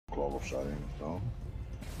toggle settings, though.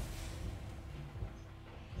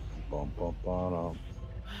 Bum, bum, bum. All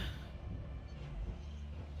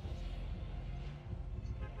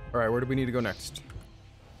right, where do we need to go next?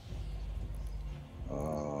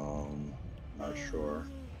 Not sure.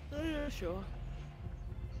 Yeah, sure.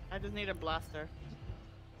 I just need a blaster.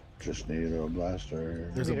 Just need a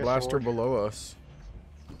blaster. There's a Need a blaster sword. below us.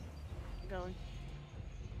 I'm going.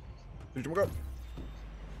 Did you look up?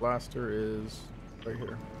 Blaster is right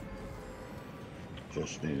here.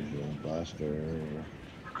 Just need a blaster.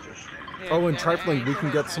 Oh, and trifling, we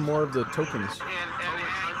can get some more of the tokens.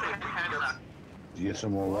 You get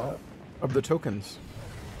some more what? Of the tokens.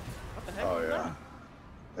 What the heck? Oh was yeah. that?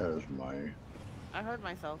 There's my. I heard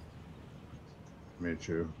myself. Me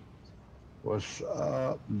too. What's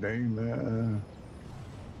up, Damon?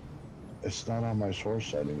 It's not on my source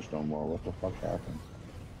settings no more. What the fuck happened?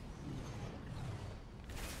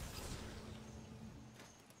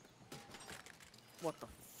 What the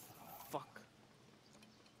fuck?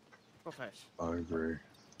 Profesh. I agree.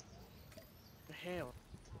 The hell?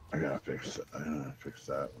 I gotta fix it. I gotta fix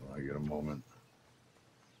that when I get a moment.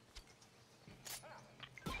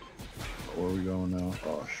 Where are we going now?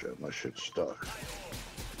 Oh shit, my shit's stuck.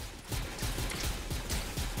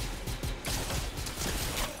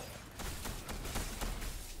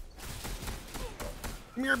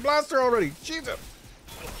 Give me your blaster already! Jesus!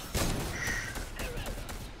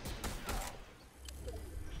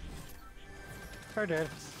 I did.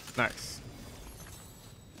 Nice.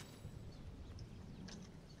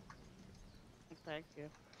 Thank you.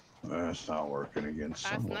 It's not working against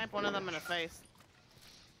I someone. sniped one of them in the face.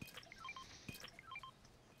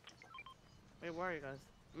 Wait, where are you guys?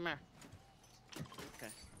 Meh.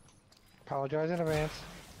 Okay. Apologize in advance.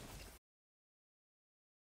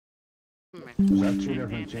 Meh. Is that two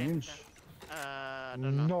different teams? I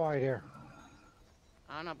don't know. No idea.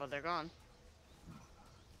 I don't know, but they're gone.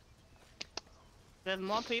 There's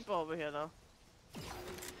more people over here, though.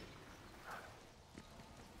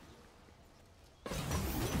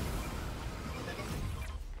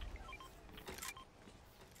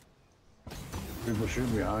 People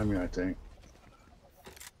shooting behind me, I think.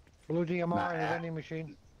 Blue DMR Nah. in the vending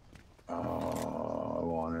machine. Oh, I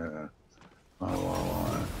want it. I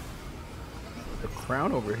want it. A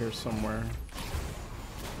crown over here somewhere.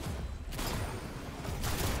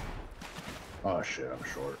 Oh shit, I'm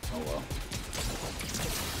short. Oh well.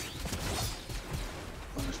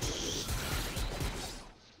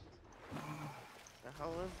 The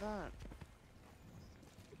hell is that?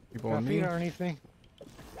 People Got on feet me. underneath me.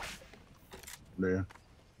 Yeah.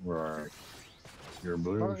 Where are you? You're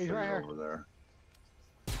blue, Oh, so he's you're right here. over there.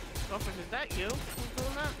 Profesh, is that you? Who's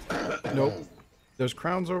doing that? Nope. There's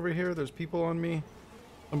crowns over here. There's people on me.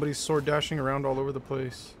 Somebody's sword dashing around all over the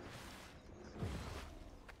place.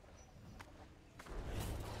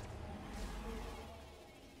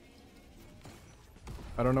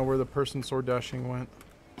 I don't know where the person sword dashing went.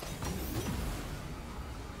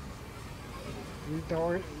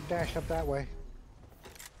 Door dashed up that way.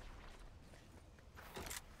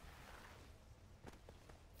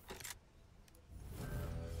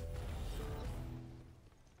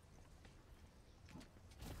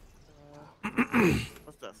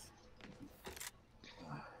 What's this?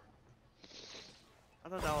 I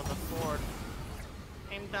thought that was a sword.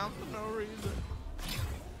 Came down for no reason.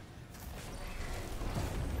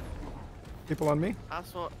 People on me? I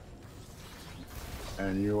saw.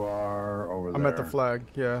 And you are over there. I'm at the flag,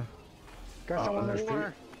 yeah. Got someone in there's the two.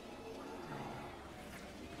 water.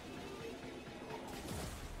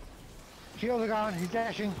 Shields are gone. He's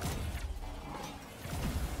dashing.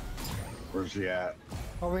 Where's he at?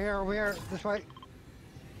 Over here, this way.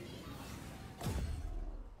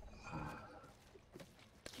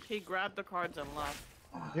 He grabbed the cards and left.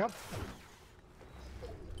 Yep.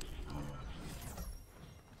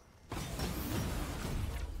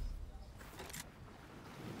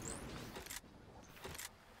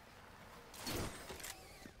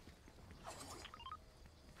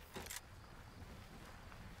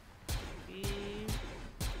 He...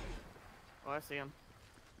 Oh, I see him.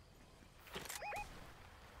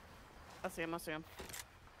 I see him, I see him.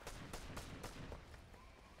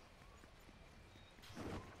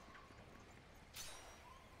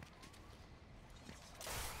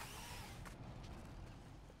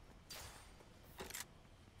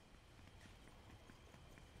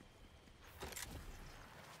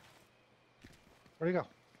 Where'd he go?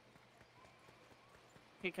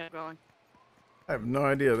 He kept going. I have no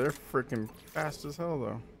idea. They're freaking fast as hell,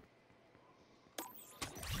 though.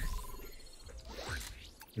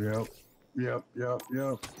 Yep.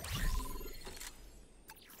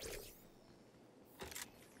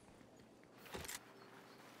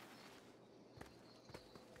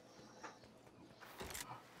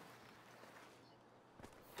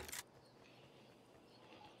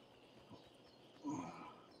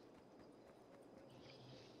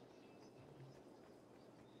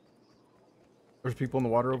 There's people in the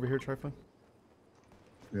water over here, Trifling.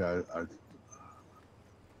 Yeah,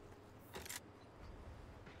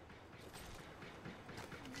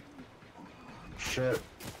 shit.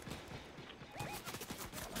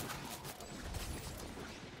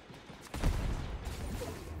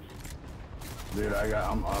 Dude, I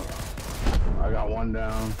got one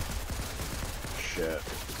down. Shit.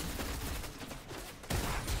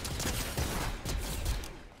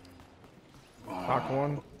 Knock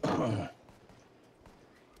one.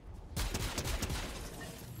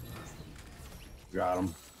 Got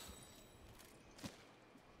him.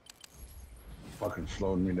 Fucking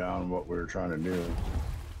slowed me down what we were trying to do.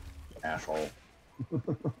 Asshole. Okay,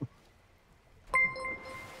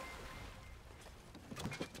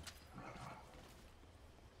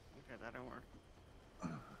 that didn't work.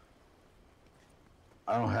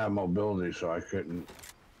 I don't have mobility, so I couldn't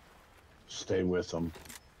stay with them.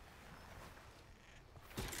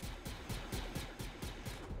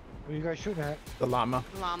 What are you guys shooting at? The llama.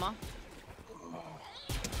 Llama.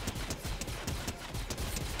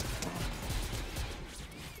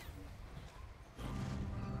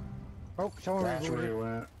 Oh, someone That's where he rebooted.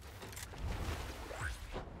 went.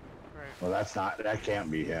 Right. Well, that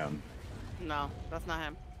can't be him. No, that's not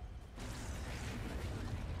him.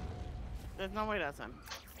 There's no way that's him.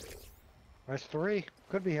 That's 3.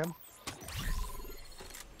 Could be him.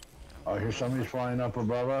 Oh, here's somebody's flying up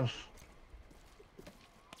above us.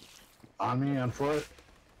 On me, on foot.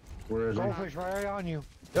 Where is he? Goldfish right on you.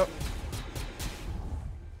 Yep.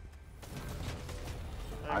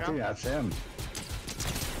 There I you think go. that's him.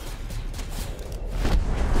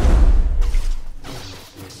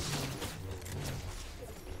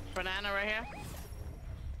 Banana right here.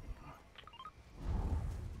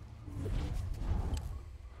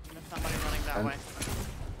 There's somebody running that And- way.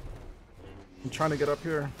 I'm trying to get up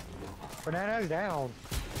here. Banana's down.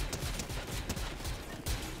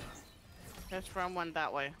 His friend went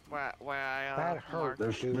that way, where I That hurt. marked.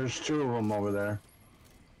 There's 2 of them over there.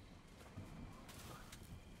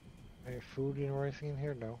 Any food or anything in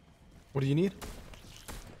here? No. What do you need?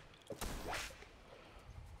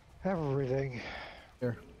 Everything.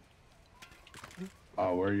 Here.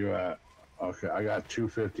 Oh, where you at? Okay, I got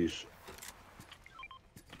 250s.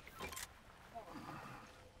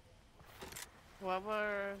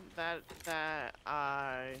 Whoever that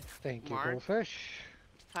I Thank you, marked Goldfish.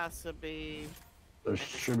 has to be. There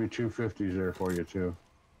should be 250s there for you too.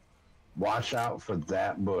 Watch out for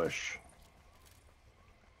that bush.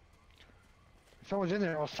 If someone's in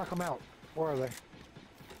there, I'll suck them out. Where are they?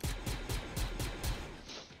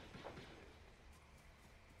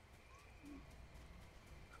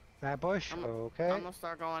 That bush? I'm Okay. gonna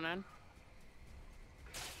start going in.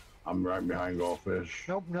 I'm right behind Goldfish.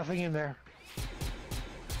 Nope, nothing in there.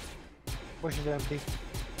 Bush is empty.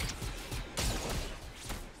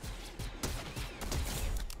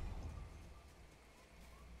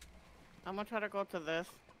 I'm gonna try to go to this.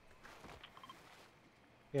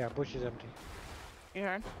 Yeah, bush is empty. You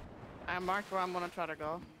heard? I marked where I'm gonna try to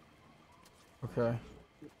go. Okay.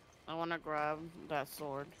 I wanna grab that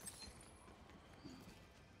sword.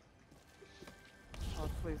 Oh,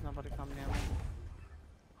 please, nobody come near me.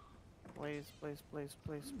 Please, please, please,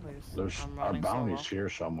 please, please. There's I'm our running bounties solo. here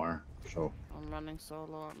somewhere. So I'm running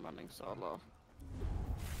solo. I'm running solo.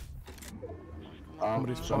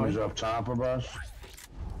 Somebody's somebody's flying. up top of us.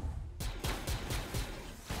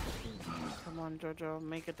 Come on, Jojo,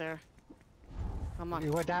 make it there. Come on.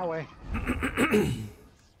 You went that way.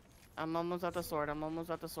 I'm almost at the sword. I'm almost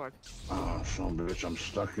at the sword. Oh, son of a bitch, I'm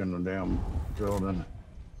stuck in the damn building.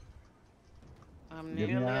 I'm Get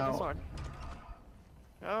me nearly at the out. sword.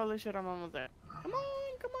 Holy shit, I'm almost there. Come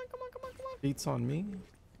on, come on, come on, come on, come on. Beats on me.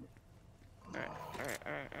 Alright, alright,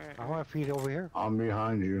 alright, alright. I want to feed over here. I'm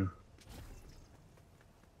behind you.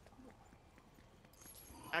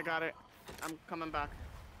 I got it. I'm coming back.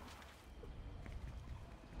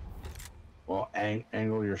 Well,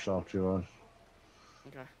 angle yourself to us.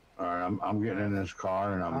 Okay. All right, I'm getting in this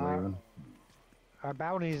car and I'm leaving Our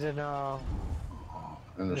bounty's in, in the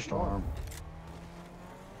the storm.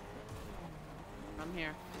 I'm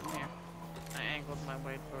here. I'm here. I angled my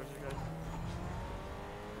way towards you guys.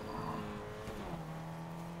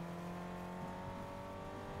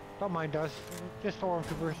 don't mind us. Just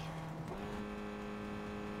stormtroopers.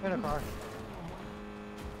 In a car.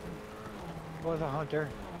 Was a hunter.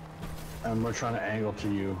 And we're trying to angle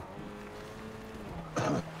to you.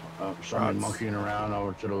 Somebody Rods. monkeying around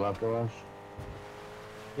over to the left of us.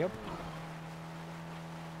 Yep.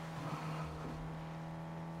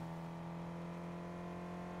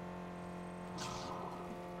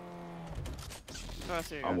 Oh, I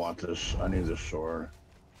see you I guys. want this. I need this sword.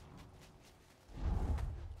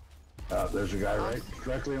 There's a guy right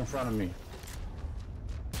directly in front of me.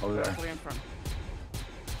 Over there. Directly in front.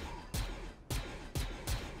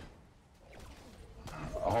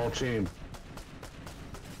 A whole team.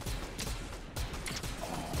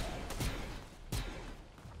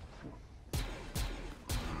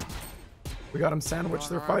 We got him sandwiched.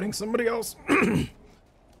 They're fighting somebody else.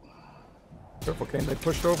 Careful, Kane. They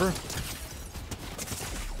pushed over.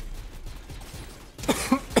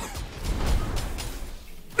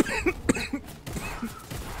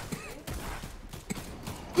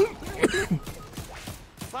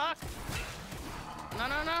 Fuck! No,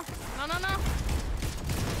 no, no! No, no, no!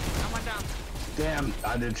 I went down. Damn,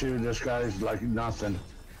 I did too. This guy's like nothing.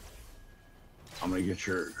 I'm gonna get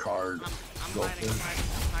your card. I'm Go hiding, for I'm it. hiding,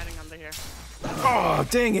 I'm hiding under here. Oh,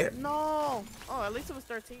 dang it. No! Oh, at least it was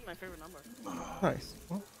 13, my favorite number. Nice.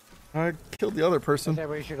 Well, I killed the other person. Said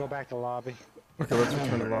we should go back to lobby. Okay, let's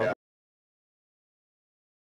return to lobby.